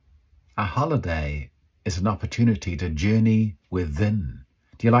A holiday is an opportunity to journey within.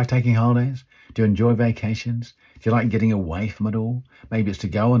 Do you like taking holidays? Do you enjoy vacations? Do you like getting away from it all? Maybe it's to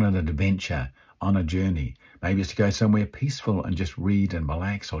go on an adventure, on a journey. Maybe it's to go somewhere peaceful and just read and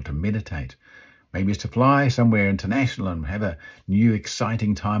relax, or to meditate. Maybe it's to fly somewhere international and have a new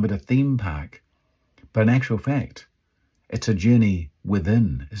exciting time at a theme park. But in actual fact, it's a journey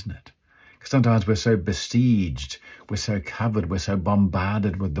within, isn't it? Sometimes we're so besieged, we're so covered, we're so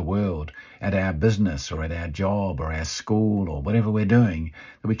bombarded with the world at our business or at our job or our school or whatever we're doing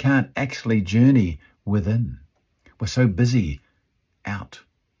that we can't actually journey within. We're so busy out,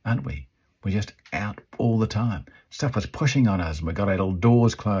 aren't we? We're just out all the time. Stuff is pushing on us and we've got our little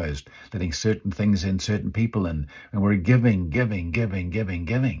doors closed, letting certain things in, certain people in, and we're giving.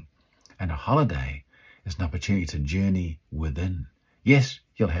 And a holiday is an opportunity to journey within. Yes,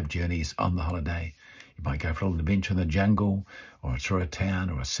 you'll have journeys on the holiday. You might go for a little adventure in the jungle or through a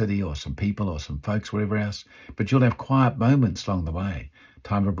town or a city or some people or some folks, wherever else. But you'll have quiet moments along the way,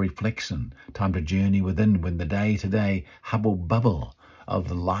 time of reflection, time to journey within when the day-to-day hubble-bubble of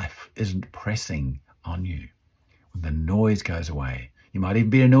the life isn't pressing on you. When the noise goes away, you might even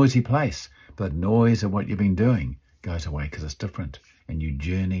be in a noisy place, but the noise of what you've been doing goes away because it's different and you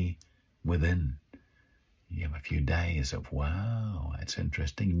journey within. You have a few days of, wow, that's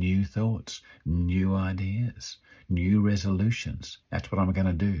interesting, new thoughts, new ideas, new resolutions. That's what I'm going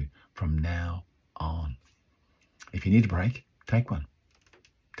to do from now on. If you need a break, take one.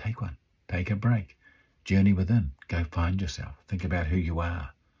 Take one. Take a break. Journey within. Go find yourself. Think about who you are.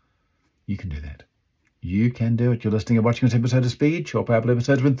 You can do that. You can do it. You're listening and watching this episode of Speed, short, powerful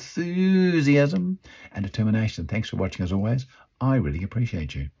episodes of enthusiasm and determination. Thanks for watching as always. I really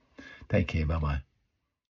appreciate you. Take care. Bye-bye.